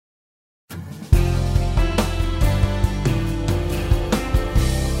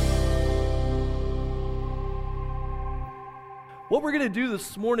what we're going to do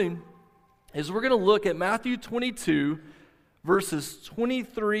this morning is we're going to look at Matthew 22, verses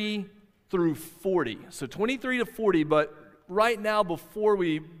 23 through 40. So 23 to 40, but right now, before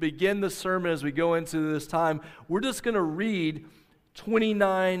we begin the sermon, as we go into this time, we're just going to read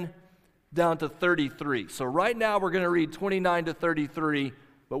 29 down to 33. So right now, we're going to read 29 to 33,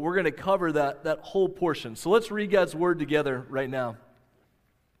 but we're going to cover that whole portion. So let's read God's word together right now.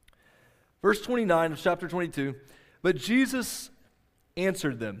 Verse 29 of chapter 22, "But Jesus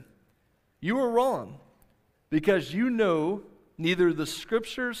answered them, 'You are wrong, because you know neither the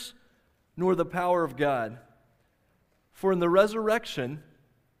Scriptures nor the power of God. For in the resurrection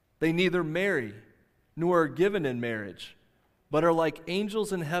they neither marry nor are given in marriage, but are like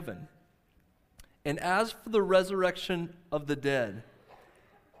angels in heaven. And as for the resurrection of the dead,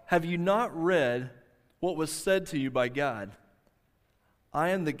 have you not read what was said to you by God? I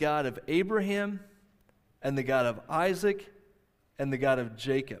am the God of Abraham and the God of Isaac and the God of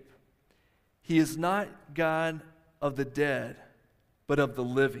Jacob. He is not God of the dead, but of the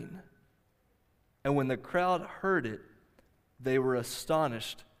living.' And when the crowd heard it, they were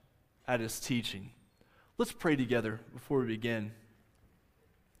astonished at his teaching." Let's pray together before we begin.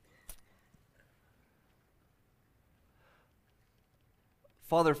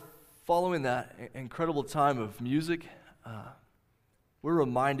 Father, following that incredible time of music, we're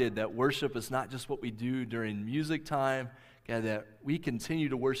reminded that worship is not just what we do during music time, God, that we continue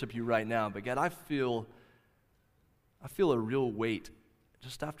to worship you right now. But God, I feel a real weight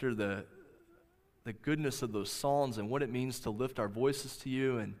just after the goodness of those songs and what it means to lift our voices to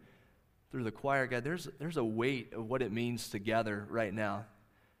you and through the choir. God, there's a weight of what it means to gather right now.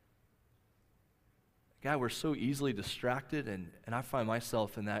 God, we're so easily distracted, and I find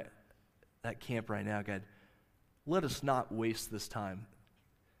myself in that camp right now. God, let us not waste this time.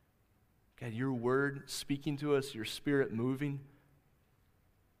 God, your word speaking to us, your spirit moving.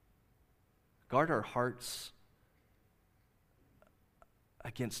 Guard our hearts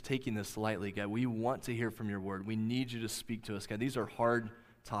against taking this lightly, God. We want to hear from your word. We need you to speak to us, God. These are hard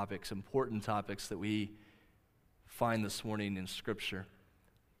topics, important topics that we find this morning in Scripture.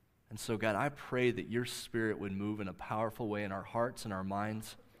 And so, God, I pray that your spirit would move in a powerful way in our hearts and our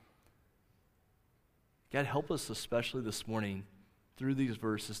minds. God, help us especially this morning through these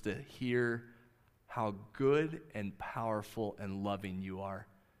verses to hear how good and powerful and loving you are.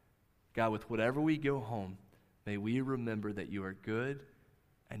 God, with whatever we go home, may we remember that you are good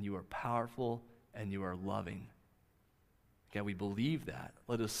and you are powerful and you are loving. God, we believe that.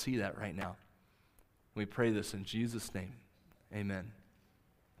 Let us see that right now. We pray this in Jesus' name. Amen.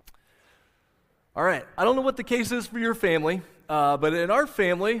 All right, I don't know what the case is for your family, but in our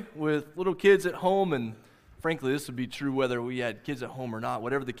family, with little kids at home, and frankly, this would be true whether we had kids at home or not,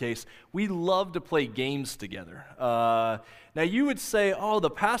 whatever the case, we love to play games together. Now, you would say, oh, the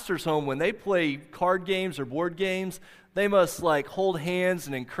pastor's home, when they play card games or board games, they must like hold hands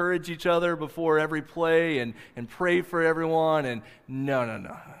and encourage each other before every play and pray for everyone, and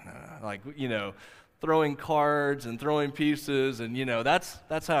no. Like, throwing cards and throwing pieces, and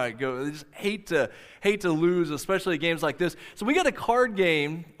that's how it goes. I just hate to lose, especially games like this. So we got a card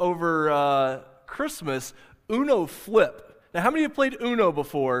game over Christmas, Uno Flip. Now, how many have played Uno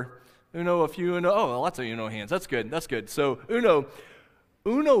before? Uno, a few Uno. Oh, lots of Uno hands. That's good. So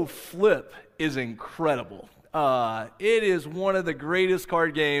Uno Flip is incredible. It is one of the greatest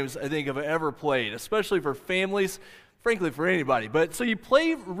card games I think I've ever played, especially for families, frankly for anybody. But so you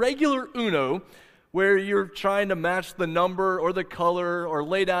play regular Uno, where you're trying to match the number or the color or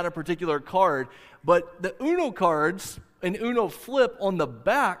lay down a particular card. But the Uno cards and Uno Flip on the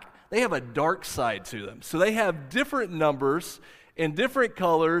back, they have a dark side to them. So they have different numbers and different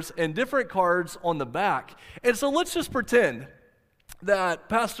colors and different cards on the back. And so let's just pretend that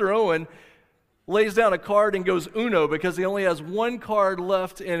Pastor Owen lays down a card and goes Uno because he only has one card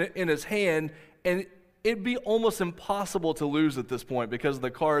left in his hand, and it'd be almost impossible to lose at this point because of the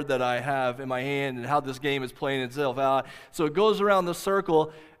card that I have in my hand and how this game is playing itself out. So it goes around the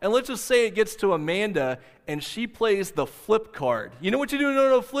circle, and let's just say it gets to Amanda, and she plays the flip card. You know what you do in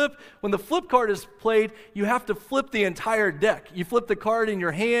Uno Flip? When the flip card is played, you have to flip the entire deck. You flip the card in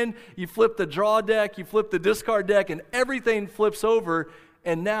your hand, you flip the draw deck, you flip the discard deck, and everything flips over,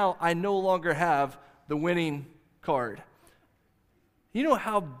 and now I no longer have the winning card. You know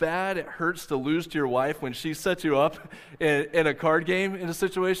how bad it hurts to lose to your wife when she sets you up in a card game in a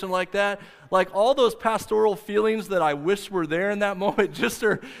situation like that? Like, all those pastoral feelings that I wish were there in that moment just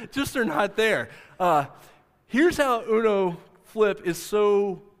are not there. Here's how Uno Flip is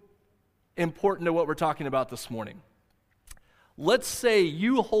so important to what we're talking about this morning. Let's say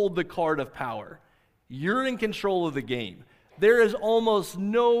you hold the card of power. You're in control of the game. There is almost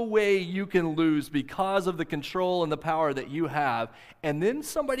no way you can lose because of the control and the power that you have. And then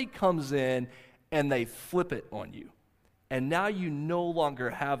somebody comes in and they flip it on you. And now you no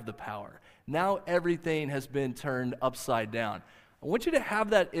longer have the power. Now everything has been turned upside down. I want you to have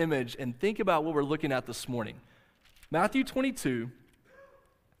that image and think about what we're looking at this morning. Matthew 22,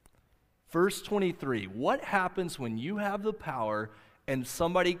 verse 23. What happens when you have the power and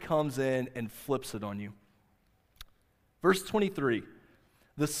somebody comes in and flips it on you? Verse 23.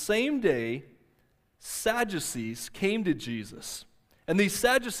 The same day, Sadducees came to Jesus. And these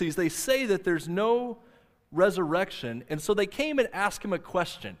Sadducees, they say that there's no resurrection, and so they came and asked him a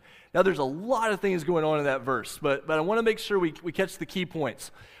question. Now, there's a lot of things going on in that verse, but I want to make sure we catch the key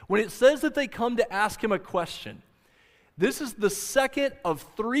points. When it says that they come to ask him a question, this is the second of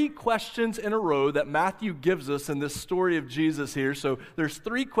 3 questions in a row that Matthew gives us in this story of Jesus here. So there's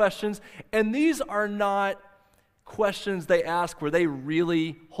 3 questions, and these are not questions they ask where they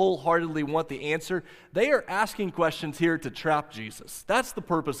really wholeheartedly want the answer. They are asking questions here to trap Jesus. That's the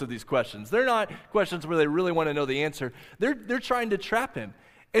purpose of these questions. They're not questions where they really want to know the answer. They're trying to trap him.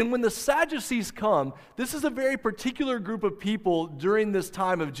 And when the Sadducees come, this is a very particular group of people during this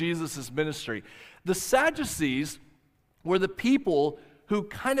time of Jesus' ministry. The Sadducees were the people who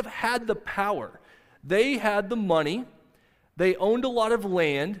kind of had the power. They had the money. They owned a lot of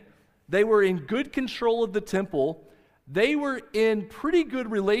land. They were in good control of the temple. They were in pretty good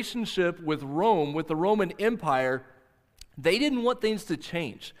relationship with Rome, with the Roman Empire. They didn't want things to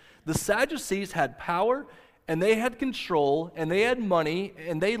change. The Sadducees had power, and they had control, and they had money,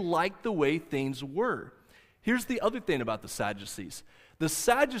 and they liked the way things were. Here's the other thing about the Sadducees. The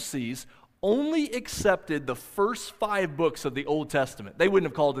Sadducees only accepted the first 5 books of the Old Testament. They wouldn't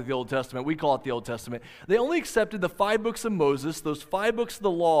have called it the Old Testament. We call it the Old Testament. They only accepted the 5 books of Moses, those 5 books of the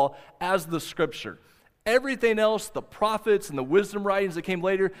law, as the Scripture. Everything else, the prophets and the wisdom writings that came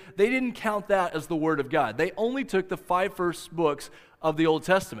later, they didn't count that as the Word of God. They only took the 5 first books of the Old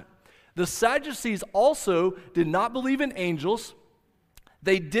Testament. The Sadducees also did not believe in angels.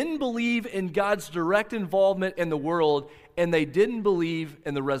 They didn't believe in God's direct involvement in the world, and they didn't believe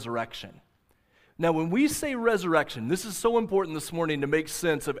in the resurrection. Now, when we say resurrection, this is so important this morning to make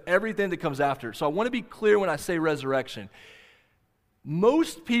sense of everything that comes after. So I want to be clear when I say resurrection.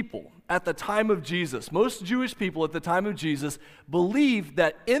 Most people at the time of Jesus, most Jewish people at the time of Jesus, believed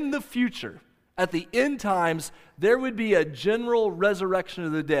that in the future, at the end times, there would be a general resurrection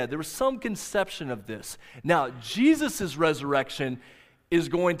of the dead. There was some conception of this. Now, Jesus' resurrection is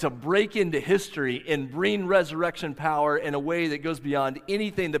going to break into history and bring resurrection power in a way that goes beyond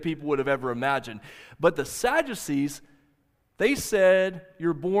anything that people would have ever imagined. But the Sadducees, they said,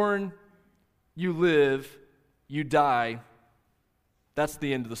 you're born, you live, you die. That's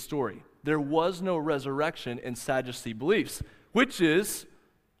the end of the story. There was no resurrection in Sadducee beliefs, which is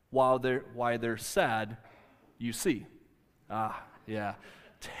why they're sad, you see. Yeah.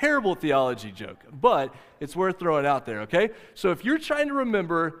 Terrible theology joke, but it's worth throwing out there, okay? So if you're trying to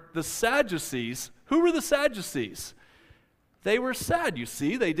remember the Sadducees, who were the Sadducees? They were sad, you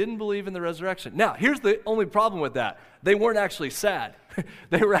see. They didn't believe in the resurrection. Now, here's the only problem with that. They weren't actually sad.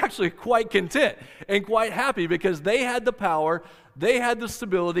 They were actually quite content and quite happy because they had the power, they had the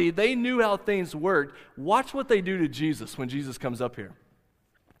stability, they knew how things worked. Watch what they do to Jesus when Jesus comes up here.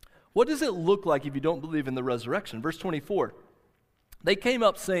 What does it look like if you don't believe in the resurrection? Verse 24. They came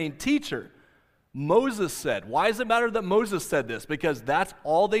up saying, "Teacher, Moses said." Why does it matter that Moses said this? Because that's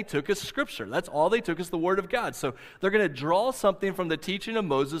all they took as Scripture. That's all they took as the Word of God. So they're going to draw something from the teaching of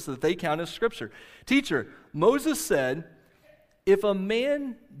Moses that they count as Scripture. "Teacher, Moses said, if a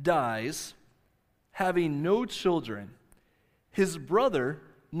man dies having no children, his brother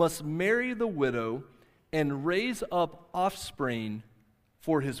must marry the widow and raise up offspring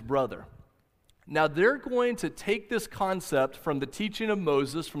for his brother." Now, they're going to take this concept from the teaching of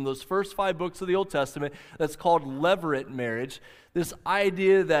Moses, from those first 5 books of the Old Testament, that's called levirate marriage, this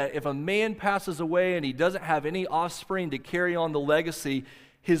idea that if a man passes away and he doesn't have any offspring to carry on the legacy,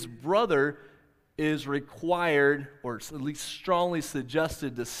 his brother is required, or at least strongly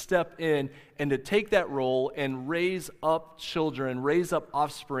suggested, to step in and to take that role and raise up children, raise up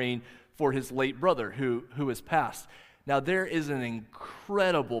offspring for his late brother who has passed. Now, there is an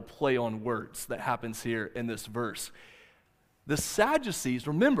incredible play on words that happens here in this verse. The Sadducees,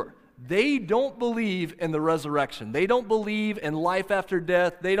 remember, they don't believe in the resurrection. They don't believe in life after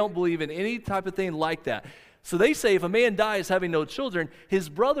death. They don't believe in any type of thing like that. So they say if a man dies having no children, his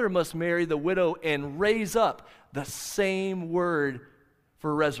brother must marry the widow and raise up. The same word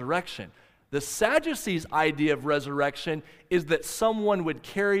for resurrection. The Sadducees' idea of resurrection is that someone would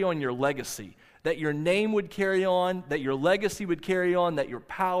carry on your legacy. that your name would carry on, that your legacy would carry on, that your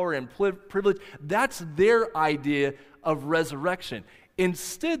power and privilege. That's their idea of resurrection.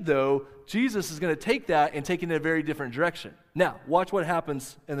 Instead, though, Jesus is going to take that and take it in a very different direction. Now, watch what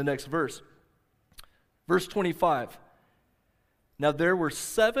happens in the next verse. Verse 25. Now there were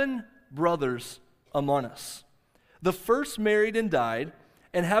 7 brothers among us. The first married and died,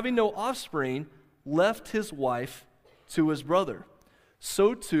 and having no offspring, left his wife to his brother.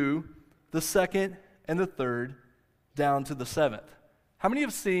 So too, the second and the third, down to the 7th. How many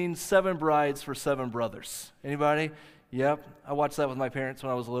have seen 7 Brides for 7 Brothers? Anybody? Yep, I watched that with my parents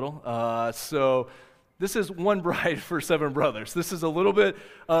when I was little. So this is 1 bride for 7 brothers. This is a little bit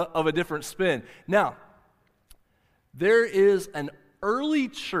of a different spin. Now, there is an early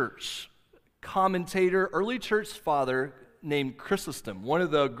church commentator, early church father named Chrysostom, one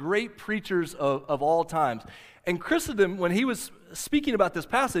of the great preachers of all times. And Chrysostom, when he was speaking about this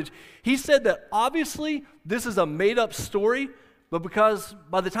passage, he said that obviously this is a made-up story, but because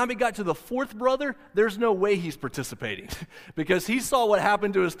by the time he got to the 4th brother, there's no way he's participating because he saw what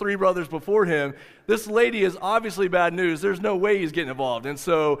happened to his 3 brothers before him. This lady is obviously bad news. There's no way he's getting involved. And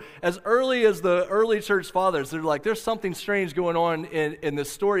so as early as the early church fathers, they're like, there's something strange going on in this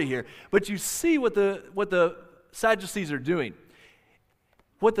story here. But you see what the Sadducees are doing.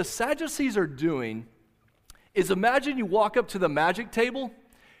 What the Sadducees are doing is, imagine you walk up to the magic table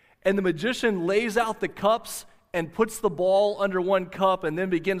and the magician lays out the cups and puts the ball under one cup and then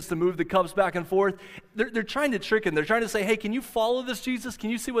begins to move the cups back and forth. They're trying to trick him. They're trying to say, hey, can you follow this, Jesus? Can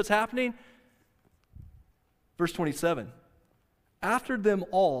you see what's happening? Verse 27. After them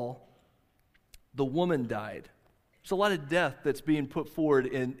all, the woman died. There's a lot of death that's being put forward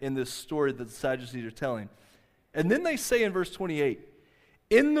in this story that the Sadducees are telling. And then they say in verse 28,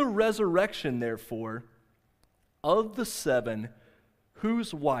 in the resurrection, therefore, of the 7,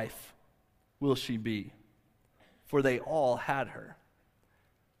 whose wife will she be? For they all had her.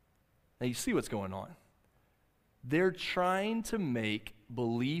 Now you see what's going on. They're trying to make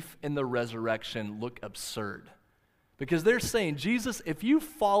belief in the resurrection look absurd. Because they're saying, Jesus, if you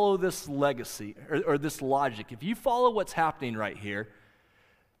follow this legacy, or this logic, if you follow what's happening right here,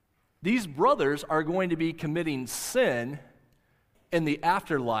 these brothers are going to be committing sin in the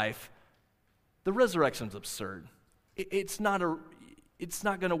afterlife. The resurrection's absurd. It's not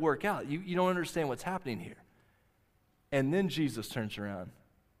going to work out. You don't understand what's happening here. And then Jesus turns around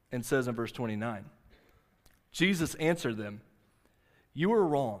and says in verse 29, Jesus answered them, you are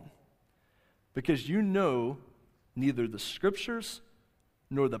wrong, because you know neither the Scriptures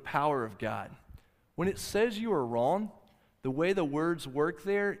nor the power of God. When it says you are wrong, the way the words work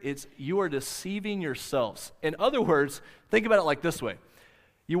there, it's you are deceiving yourselves. In other words, think about it like this way.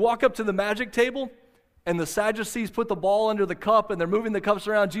 You walk up to the magic table, and the Sadducees put the ball under the cup, and they're moving the cups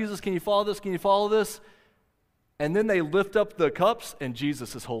around. Jesus, can you follow this? Can you follow this? And then they lift up the cups, and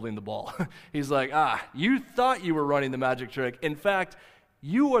Jesus is holding the ball. He's like, you thought you were running the magic trick. In fact,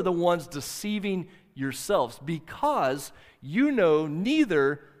 you are the ones deceiving yourselves because you know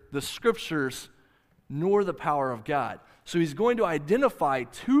neither the Scriptures nor the power of God. So he's going to identify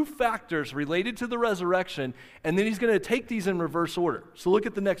 2 factors related to the resurrection, and then he's going to take these in reverse order. So look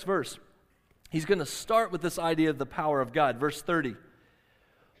at the next verse. He's going to start with this idea of the power of God. Verse 30.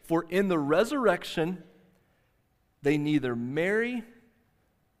 For in the resurrection, they neither marry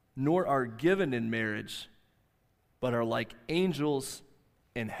nor are given in marriage, but are like angels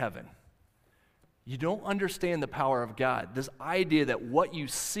in heaven. You don't understand the power of God. This idea that what you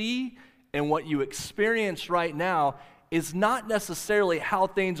see and what you experience right now is not necessarily how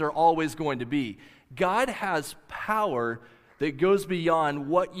things are always going to be. God has power that goes beyond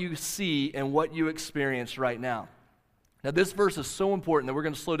what you see and what you experience right now. Now, this verse is so important that we're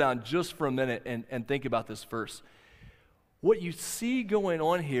going to slow down just for a minute and think about this verse. What you see going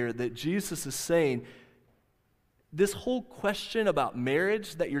on here that Jesus is saying, this whole question about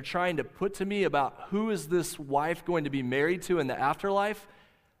marriage that you're trying to put to me about who is this wife going to be married to in the afterlife,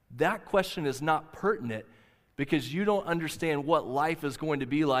 that question is not pertinent because you don't understand what life is going to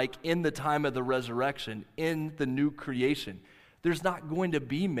be like in the time of the resurrection, in the new creation. There's not going to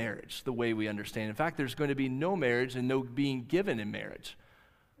be marriage the way we understand. In fact, there's going to be no marriage and no being given in marriage.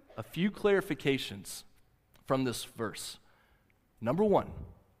 A few clarifications from this verse. Number 1,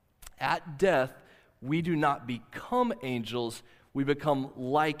 at death, we do not become angels, we become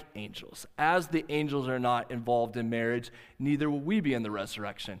like angels. As the angels are not involved in marriage, neither will we be in the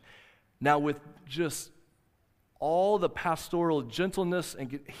resurrection. Now, with just all the pastoral gentleness,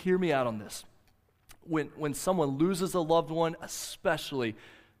 and hear me out on this. When someone loses a loved one, especially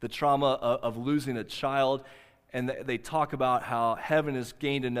the trauma of losing a child, and they talk about how heaven has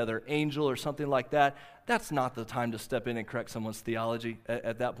gained another angel or something like that, that's not the time to step in and correct someone's theology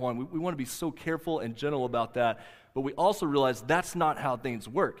at that point. We want to be so careful and gentle about that, but we also realize that's not how things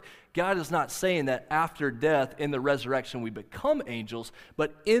work. God is not saying that after death, in the resurrection, we become angels,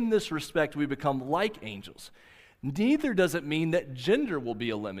 but in this respect, we become like angels. Neither does it mean that gender will be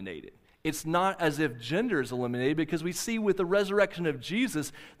eliminated. It's not as if gender is eliminated, because we see with the resurrection of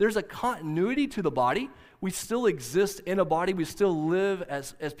Jesus, there's a continuity to the body. We still exist in a body. We still live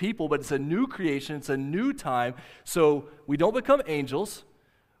as people, but it's a new creation. It's a new time. So we don't become angels.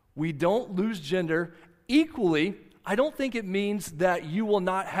 We don't lose gender. Equally, I don't think it means that you will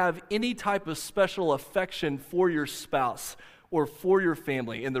not have any type of special affection for your spouse or for your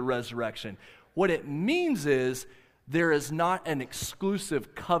family in the resurrection. What it means is there is not an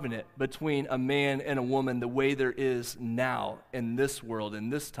exclusive covenant between a man and a woman the way there is now in this world, in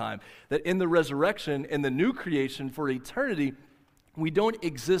this time. That in the resurrection, in the new creation for eternity, we don't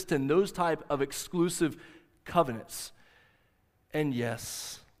exist in those type of exclusive covenants. And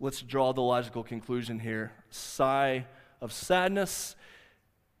yes, let's draw the logical conclusion here. Sigh of sadness.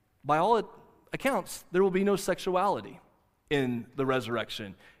 By all accounts, there will be no sexuality in the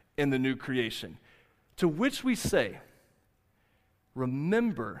resurrection, in the new creation. To which we say,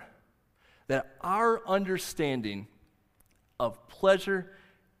 remember that our understanding of pleasure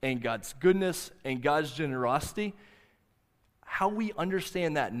and God's goodness and God's generosity, how we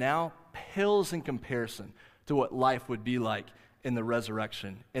understand that now pales in comparison to what life would be like in the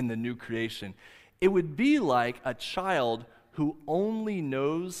resurrection, in the new creation. It would be like a child who only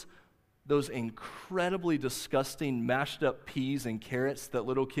knows those incredibly disgusting mashed up peas and carrots that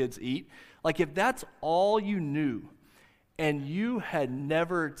little kids eat. Like if that's all you knew and you had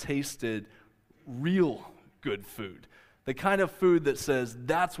never tasted real good food, the kind of food that says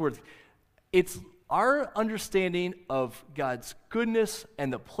that's worth, it's our understanding of God's goodness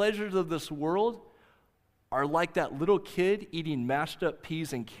and the pleasures of this world are like that little kid eating mashed up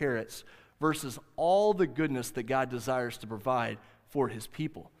peas and carrots versus all the goodness that God desires to provide for his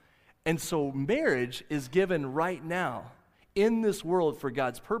people. And so marriage is given right now in this world for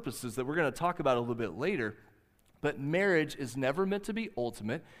God's purposes that we're going to talk about a little bit later. But marriage is never meant to be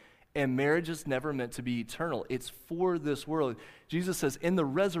ultimate, and marriage is never meant to be eternal. It's for this world. Jesus says in the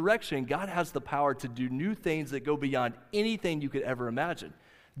resurrection, God has the power to do new things that go beyond anything you could ever imagine.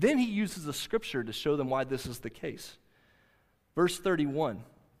 Then he uses the scripture to show them why this is the case. Verse 31,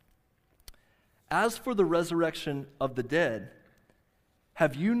 as for the resurrection of the dead,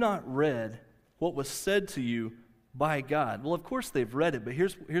 have you not read what was said to you by God? Well, of course they've read it, but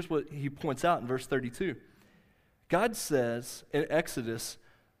here's what he points out in verse 32. God says in Exodus,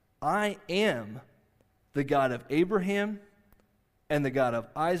 I am the God of Abraham and the God of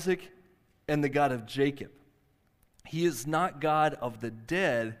Isaac and the God of Jacob. He is not God of the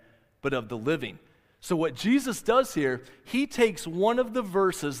dead, but of the living. So what Jesus does here, he takes one of the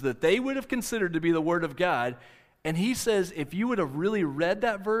verses that they would have considered to be the word of God, and he says if you would have really read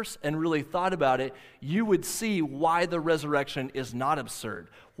that verse and really thought about it, you would see why the resurrection is not absurd,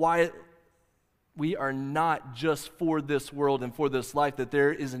 why we are not just for this world and for this life, that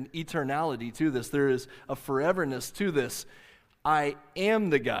there is an eternality to this, there is a foreverness to this. I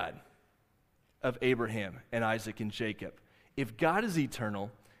am the God of Abraham and Isaac and Jacob. If God is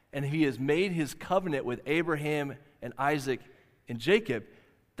eternal and he has made his covenant with Abraham and Isaac and Jacob,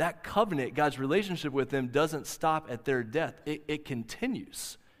 that covenant, God's relationship with them, doesn't stop at their death. It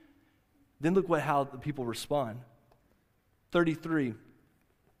continues. Then look how the people respond. 33,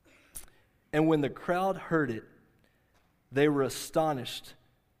 and when the crowd heard it, they were astonished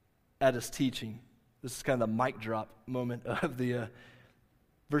at his teaching. This is kind of the mic drop moment of the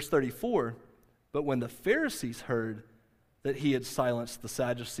verse 34. But when the Pharisees heard that he had silenced the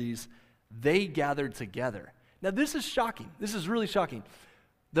Sadducees, they gathered together. Now this is shocking. This is really shocking.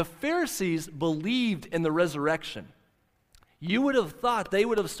 The Pharisees believed in the resurrection. You would have thought they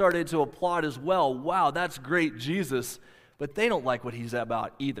would have started to applaud as well. Wow, that's great, Jesus. But they don't like what he's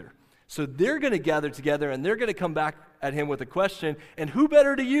about either. So they're going to gather together and they're going to come back at him with a question. And who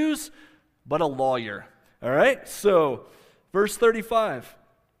better to use but a lawyer? All right, so verse 35.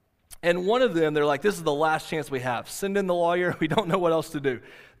 And one of them, they're like, this is the last chance we have. Send in the lawyer. We don't know what else to do.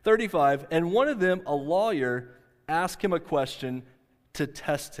 35, and one of them, a lawyer, asked him a question to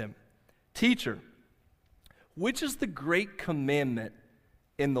test him. Teacher, which is the great commandment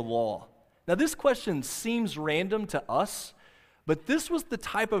in the law? Now, this question seems random to us, But this was the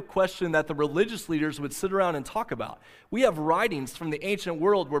type of question that the religious leaders would sit around and talk about. We have writings from the ancient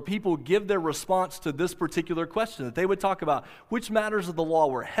world where people give their response to this particular question, that they would talk about which matters of the law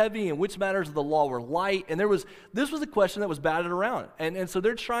were heavy and which matters of the law were light. And this was a question that was batted around. And so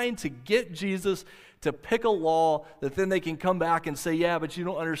they're trying to get Jesus to pick a law that then they can come back and say, yeah, but you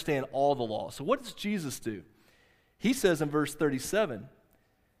don't understand all the law. So what does Jesus do? He says in verse 37,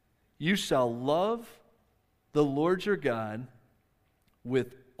 "You shall love the Lord your God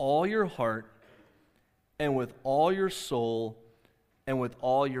with all your heart and with all your soul and with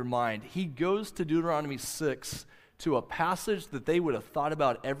all your mind." He goes to Deuteronomy 6, to a passage that they would have thought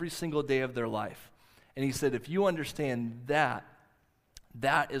about every single day of their life. And he said, if you understand that,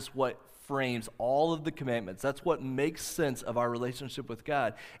 that is what frames all of the commandments. That's what makes sense of our relationship with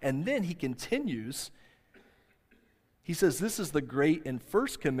God. And then he continues. He says, this is the great and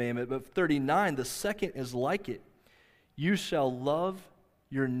first commandment, but 39, the second is like it. You shall love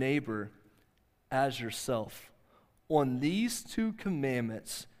your neighbor as yourself. On these two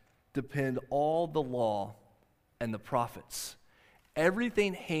commandments depend all the law and the prophets.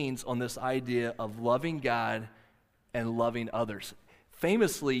 Everything hangs on this idea of loving God and loving others.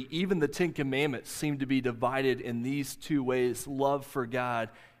 Famously, even the Ten Commandments seem to be divided in these two ways: love for God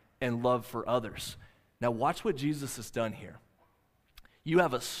and love for others. Now watch what Jesus has done here. You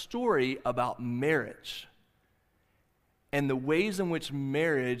have a story about marriage and the ways in which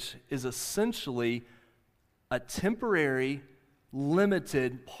marriage is essentially a temporary,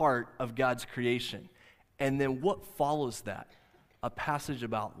 limited part of God's creation. And then what follows that? A passage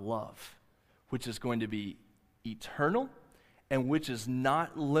about love, which is going to be eternal and which is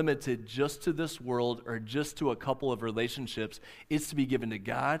not limited just to this world or just to a couple of relationships. It's to be given to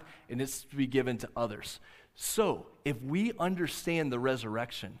God and it's to be given to others. So, if we understand the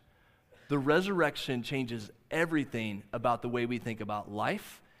resurrection changes everything about the way we think about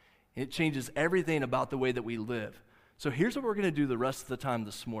life. It changes everything about the way that we live. So here's what we're going to do the rest of the time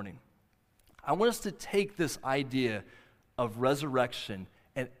this morning. I want us to take this idea of resurrection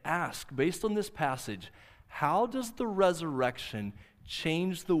and ask, based on this passage, how does the resurrection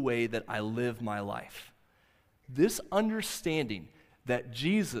change the way that I live my life? This understanding that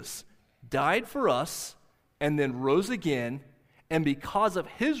Jesus died for us and then rose again, and because of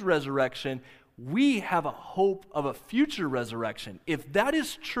his resurrection, we have a hope of a future resurrection. If that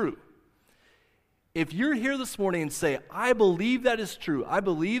is true, if you're here this morning and say, I believe that is true, I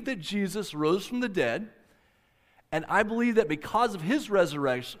believe that Jesus rose from the dead, and I believe that because of his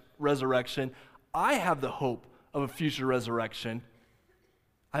resurrection, I have the hope of a future resurrection.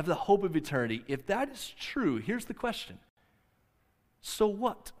 I have the hope of eternity. If that is true, here's the question. So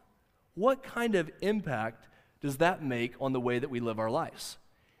what? What kind of impact does that make on the way that we live our lives?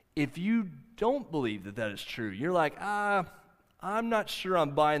 If you don't believe that that is true, you're like, I'm not sure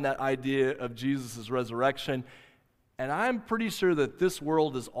I'm buying that idea of Jesus' resurrection, and I'm pretty sure that this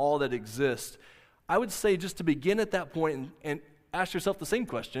world is all that exists. I would say just to begin at that point and ask yourself the same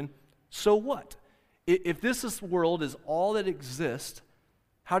question, so what? If this world is all that exists,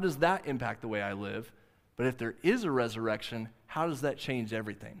 how does that impact the way I live? But if there is a resurrection, how does that change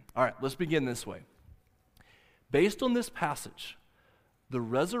everything? All right, let's begin this way. Based on this passage, the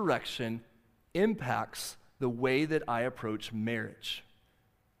resurrection impacts the way that I approach marriage.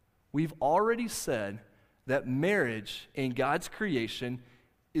 We've already said that marriage in God's creation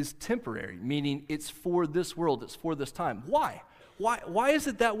is temporary, meaning it's for this world, it's for this time. Why? Why is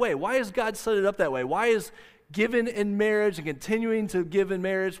it that way? Why has God set it up that way? Why is given in marriage and continuing to give in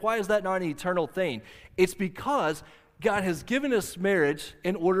marriage, why is that not an eternal thing? It's because God has given us marriage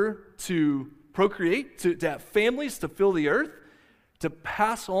in order to procreate, to have families, to fill the earth, to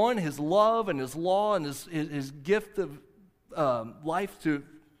pass on his love and his law and his gift of life to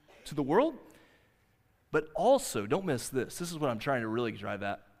the world. But also, don't miss this. This is what I'm trying to really drive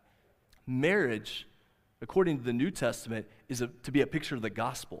at. Marriage, according to the New Testament, is to be a picture of the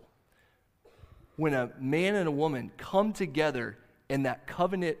gospel. When a man and a woman come together in that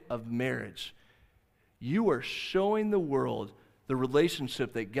covenant of marriage, you are showing the world the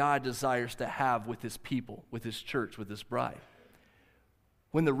relationship that God desires to have with his people, with his church, with his bride.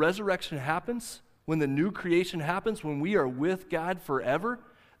 When the resurrection happens, when the new creation happens, when we are with God forever,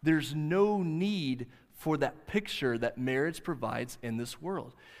 there's no need for that picture that marriage provides in this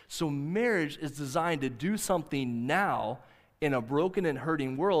world. So marriage is designed to do something now in a broken and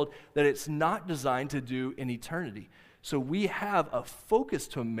hurting world that it's not designed to do in eternity. So we have a focus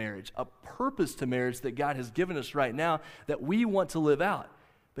to marriage, a purpose to marriage that God has given us right now that we want to live out.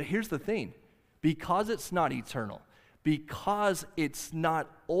 But here's the thing. Because it's not eternal, because it's not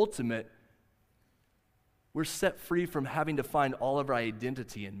ultimate, We're set free from having to find all of our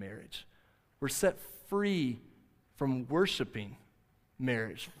identity in marriage. We're set free from worshiping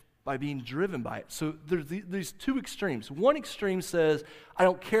marriage by being driven by it. So there's these two extremes. One extreme says, I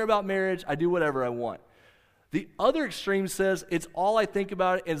don't care about marriage, I do whatever I want. The other extreme says, it's all I think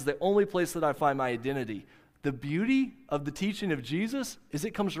about, and it's the only place that I find my identity. The beauty of the teaching of Jesus is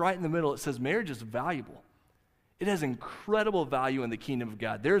it comes right in the middle. It says marriage is valuable. It has incredible value in the kingdom of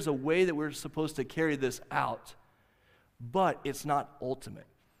God. There's a way that we're supposed to carry this out, but it's not ultimate.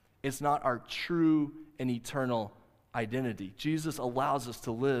 It's not our true and eternal identity. Jesus allows us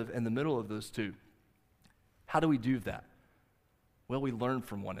to live in the middle of those two. How do we do that? Well, we learn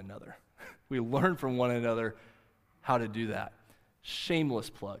from one another. We learn from one another how to do that. Shameless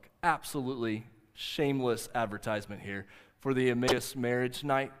plug, absolutely shameless advertisement here for the Emmaus Marriage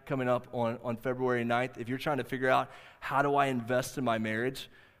Night coming up on February 9th. If you're trying to figure out, how do I invest in my marriage?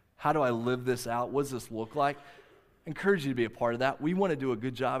 How do I live this out? What does this look like? I encourage you to be a part of that. We want to do a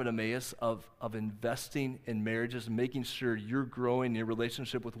good job at Emmaus of investing in marriages and making sure you're growing your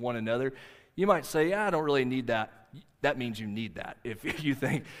relationship with one another. You might say, yeah, I don't really need that. That means you need that. If you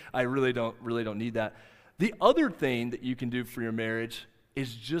think, I really don't need that. The other thing that you can do for your marriage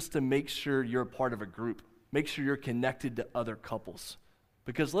is just to make sure you're a part of a group. Make sure you're connected to other couples.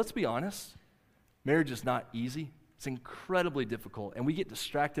 Because let's be honest, marriage is not easy. It's incredibly difficult, and we get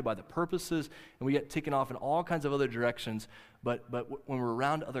distracted by the purposes, and we get taken off in all kinds of other directions, but when we're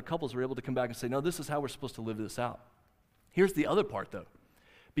around other couples, we're able to come back and say, no, this is how we're supposed to live this out. Here's the other part, though.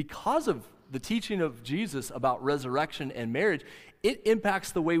 Because of the teaching of Jesus about resurrection and marriage, it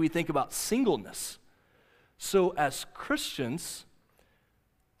impacts the way we think about singleness. So as Christians,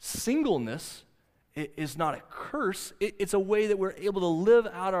 singleness is not a curse. It's a way that we're able to live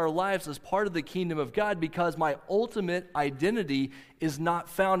out our lives as part of the kingdom of God, because my ultimate identity is not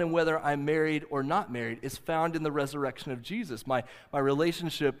found in whether I'm married or not married. It's found in the resurrection of Jesus, my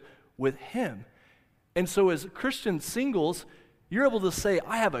relationship with him. And so as Christian singles, you're able to say,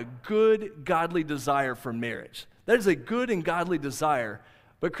 I have a good, godly desire for marriage. That is a good and godly desire,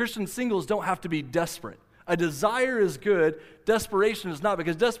 but Christian singles don't have to be desperate. A desire is good, desperation is not,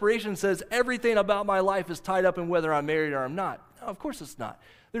 because desperation says everything about my life is tied up in whether I'm married or I'm not. No, of course it's not.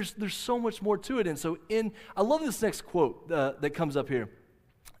 There's so much more to it. And so I love this next quote that comes up here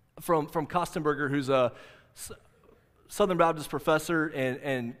from Kostenberger, who's a Southern Baptist professor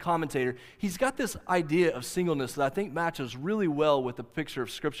and commentator. He's got this idea of singleness that I think matches really well with the picture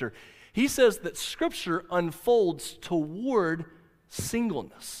of Scripture. He says that Scripture unfolds toward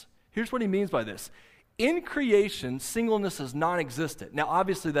singleness. Here's what he means by this. In creation, singleness is non-existent. Now,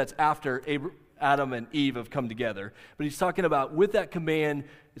 obviously, that's after Adam and Eve have come together. But he's talking about with that command,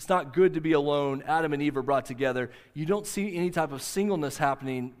 it's not good to be alone. Adam and Eve are brought together. You don't see any type of singleness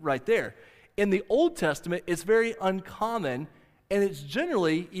happening right there. In the Old Testament, it's very uncommon, and it's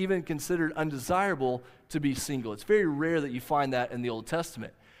generally even considered undesirable to be single. It's very rare that you find that in the Old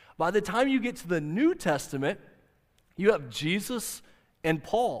Testament. By the time you get to the New Testament, you have Jesus and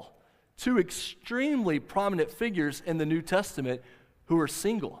Paul, two extremely prominent figures in the New Testament who are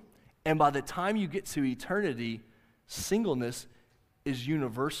single. And by the time you get to eternity, singleness is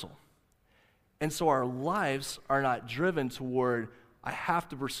universal. And so our lives are not driven toward, I have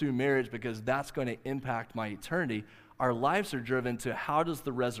to pursue marriage because that's going to impact my eternity. Our lives are driven to, how does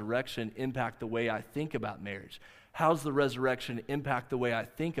the resurrection impact the way I think about marriage? How does the resurrection impact the way I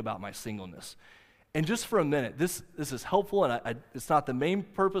think about my singleness? And just for a minute, this is helpful, and it's not the main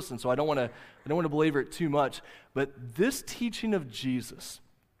purpose, and so I don't want to belabor it too much. But this teaching of Jesus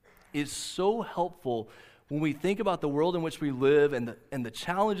is so helpful when we think about the world in which we live and the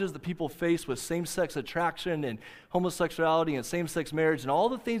challenges that people face with same-sex attraction and homosexuality and same-sex marriage and all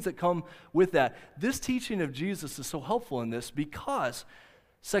the things that come with that. This teaching of Jesus is so helpful in this because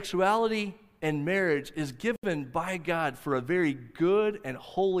sexuality and marriage is given by God for a very good and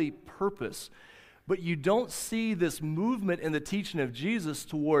holy purpose. But you don't see this movement in the teaching of Jesus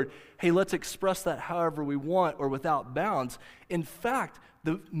toward, hey, let's express that however we want or without bounds. In fact,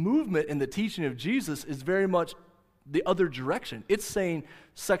 the movement in the teaching of Jesus is very much the other direction. It's saying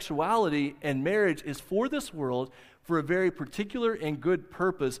sexuality and marriage is for this world for a very particular and good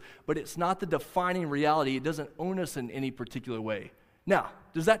purpose, but it's not the defining reality. It doesn't own us in any particular way. Now,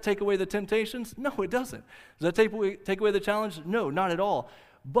 does that take away the temptations? No, it doesn't. Does that take away the challenge? No, not at all.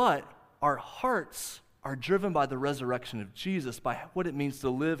 But our hearts are driven by the resurrection of Jesus, by what it means to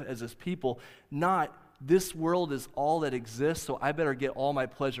live as his people, not this world is all that exists, so I better get all my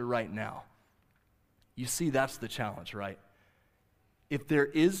pleasure right now. You see, that's the challenge, right? If there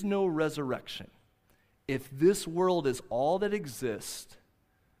is no resurrection, if this world is all that exists,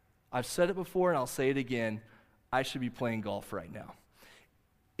 I've said it before and I'll say it again, I should be playing golf right now.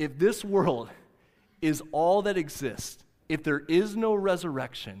 If this world is all that exists, if there is no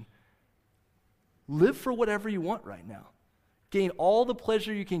resurrection, live for whatever you want right now. Gain all the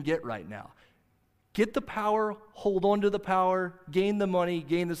pleasure you can get right now. Get the power, hold on to the power, gain the money,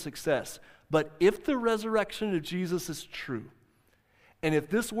 gain the success. But if the resurrection of Jesus is true, and if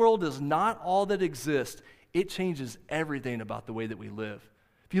this world is not all that exists, it changes everything about the way that we live.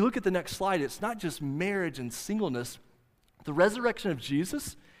 If you look at the next slide, it's not just marriage and singleness. The resurrection of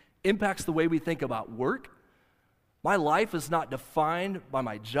Jesus impacts the way we think about work. My life is not defined by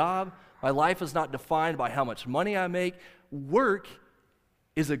my job. My life is not defined by how much money I make. Work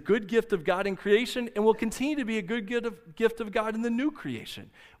is a good gift of God in creation and will continue to be a good gift of God in the new creation.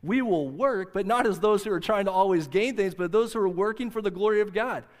 We will work, but not as those who are trying to always gain things, but those who are working for the glory of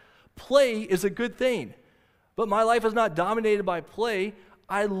God. Play is a good thing, but my life is not dominated by play.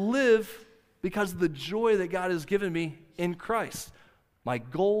 I live because of the joy that God has given me in Christ. My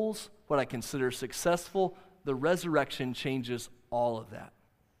goals, what I consider successful, the resurrection changes all of that.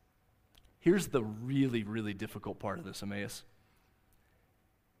 Here's the really, really difficult part of this, Emmaus.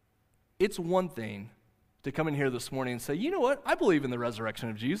 It's one thing to come in here this morning and say, you know what, I believe in the resurrection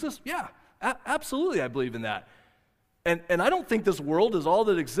of Jesus. Yeah, absolutely I believe in that. And I don't think this world is all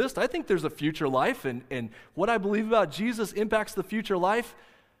that exists. I think there's a future life, and what I believe about Jesus impacts the future life.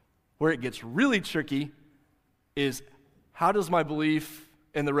 Where it gets really tricky is, how does my belief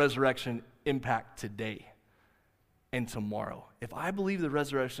in the resurrection impact today and tomorrow? If I believe the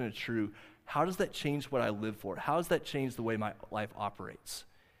resurrection is true, how does that change what I live for? How does that change the way my life operates?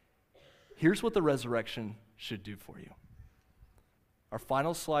 Here's what the resurrection should do for you. Our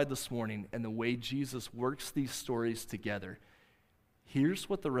final slide this morning, and the way Jesus works these stories together. Here's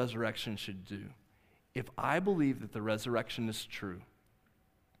what the resurrection should do. If I believe that the resurrection is true,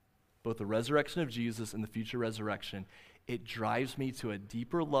 both the resurrection of Jesus and the future resurrection, it drives me to a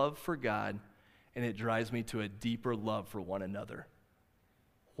deeper love for God, and it drives me to a deeper love for one another.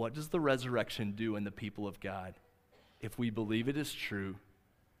 What does the resurrection do in the people of God? If we believe it is true,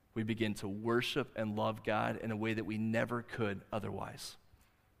 we begin to worship and love God in a way that we never could otherwise.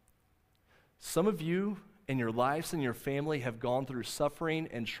 Some of you in your lives and your family have gone through suffering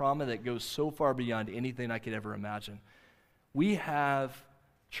and trauma that goes so far beyond anything I could ever imagine. We have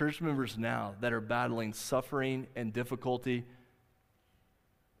church members now that are battling suffering and difficulty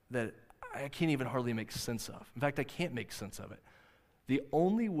that I can't even hardly make sense of. In fact, I can't make sense of it. The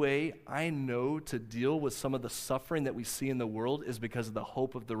only way I know to deal with some of the suffering that we see in the world is because of the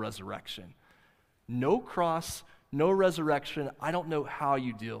hope of the resurrection. No cross, no resurrection. I don't know how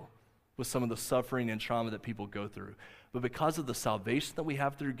you deal with some of the suffering and trauma that people go through. But because of the salvation that we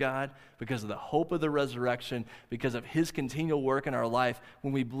have through God, because of the hope of the resurrection, because of His continual work in our life,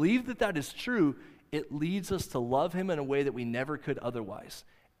 when we believe that that is true, it leads us to love Him in a way that we never could otherwise.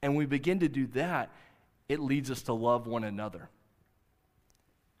 And when we begin to do that, it leads us to love one another.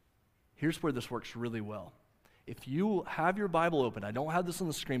 Here's where this works really well. If you have your Bible open, I don't have this on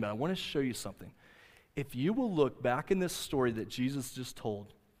the screen, but I want to show you something. If you will look back in this story that Jesus just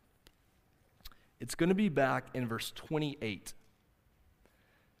told, it's going to be back in verse 28.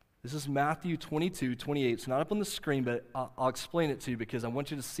 This is Matthew 22:28. It's not up on the screen, but I'll explain it to you because I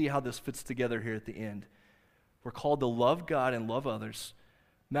want you to see how this fits together here at the end. We're called to love God and love others.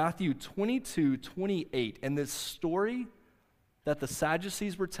 Matthew 22:28. And this story that the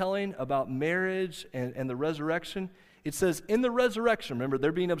Sadducees were telling about marriage and the resurrection, it says, in the resurrection, remember,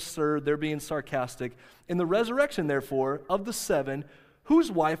 they're being absurd, they're being sarcastic. In the resurrection, therefore, of the seven,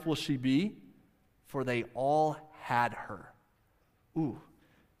 whose wife will she be? For they all had her. Ooh,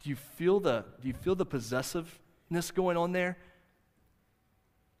 do you feel the possessiveness going on there?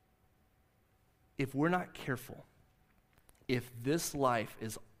 If we're not careful, if this life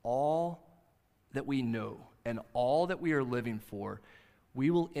is all that we know and all that we are living for, we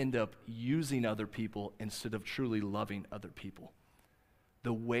will end up using other people instead of truly loving other people.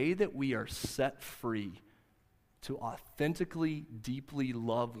 The way that we are set free to authentically, deeply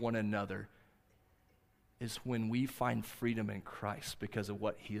love one another is when we find freedom in Christ because of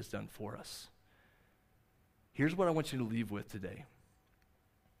what He has done for us. Here's what I want you to leave with today.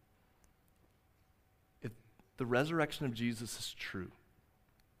 If the resurrection of Jesus is true,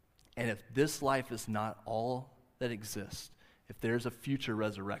 and if this life is not all that exists, if there's a future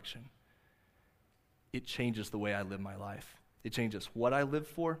resurrection, it changes the way I live my life. It changes what I live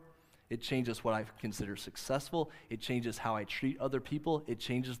for. It changes what I consider successful. It changes how I treat other people. It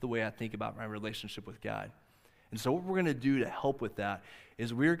changes the way I think about my relationship with God. And so what we're going to do to help with that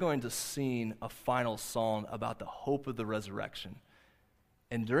is we're going to sing a final song about the hope of the resurrection.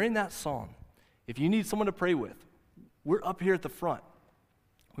 And during that song, if you need someone to pray with, we're up here at the front.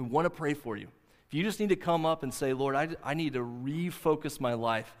 We want to pray for you. If you just need to come up and say, Lord, I need to refocus my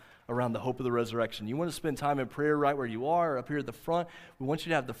life around the hope of the resurrection. You want to spend time in prayer right where you are or up here at the front, we want you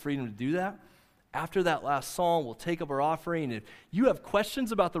to have the freedom to do that. After that last song, we'll take up our offering. If you have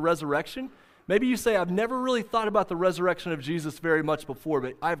questions about the resurrection, maybe you say, I've never really thought about the resurrection of Jesus very much before,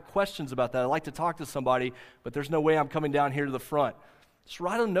 but I have questions about that. I'd like to talk to somebody, but there's no way I'm coming down here to the front. Just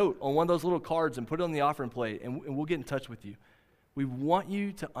write a note on one of those little cards and put it on the offering plate, and we'll get in touch with you. We want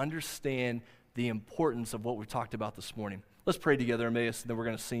you to understand the importance of what we've talked about this morning. Let's pray together, Emmaus, and then we're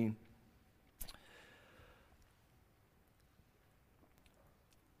going to sing.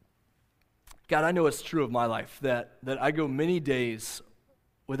 God, I know it's true of my life that I go many days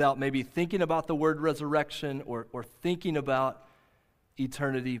without maybe thinking about the word resurrection or thinking about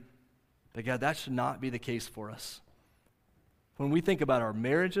eternity. But God, that should not be the case for us. When we think about our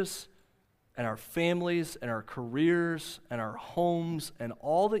marriages and our families and our careers and our homes and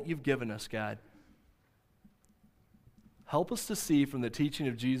all that you've given us, God, help us to see from the teaching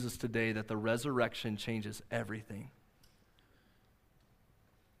of Jesus today that the resurrection changes everything.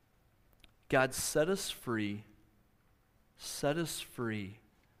 God, set us free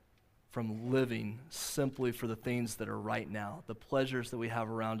from living simply for the things that are right now, the pleasures that we have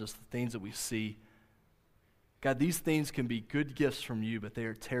around us, the things that we see. God, these things can be good gifts from you, but they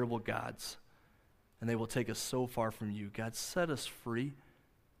are terrible gods, and they will take us so far from you. God, set us free.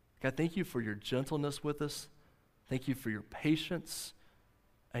 God, thank you for your gentleness with us. Thank you for your patience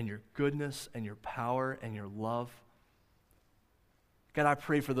and your goodness and your power and your love. God, I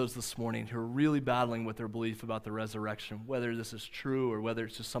pray for those this morning who are really battling with their belief about the resurrection, whether this is true or whether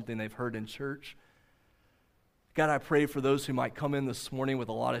it's just something they've heard in church. God, I pray for those who might come in this morning with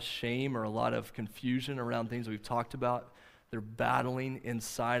a lot of shame or a lot of confusion around things we've talked about. They're battling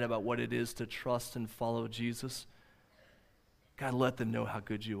inside about what it is to trust and follow Jesus. God, let them know how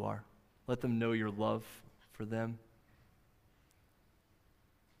good you are. Let them know your love for them.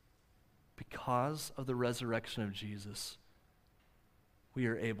 Because of the resurrection of Jesus, we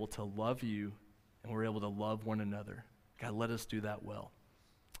are able to love you and we're able to love one another. God, let us do that well.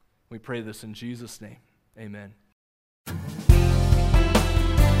 We pray this in Jesus' name. Amen.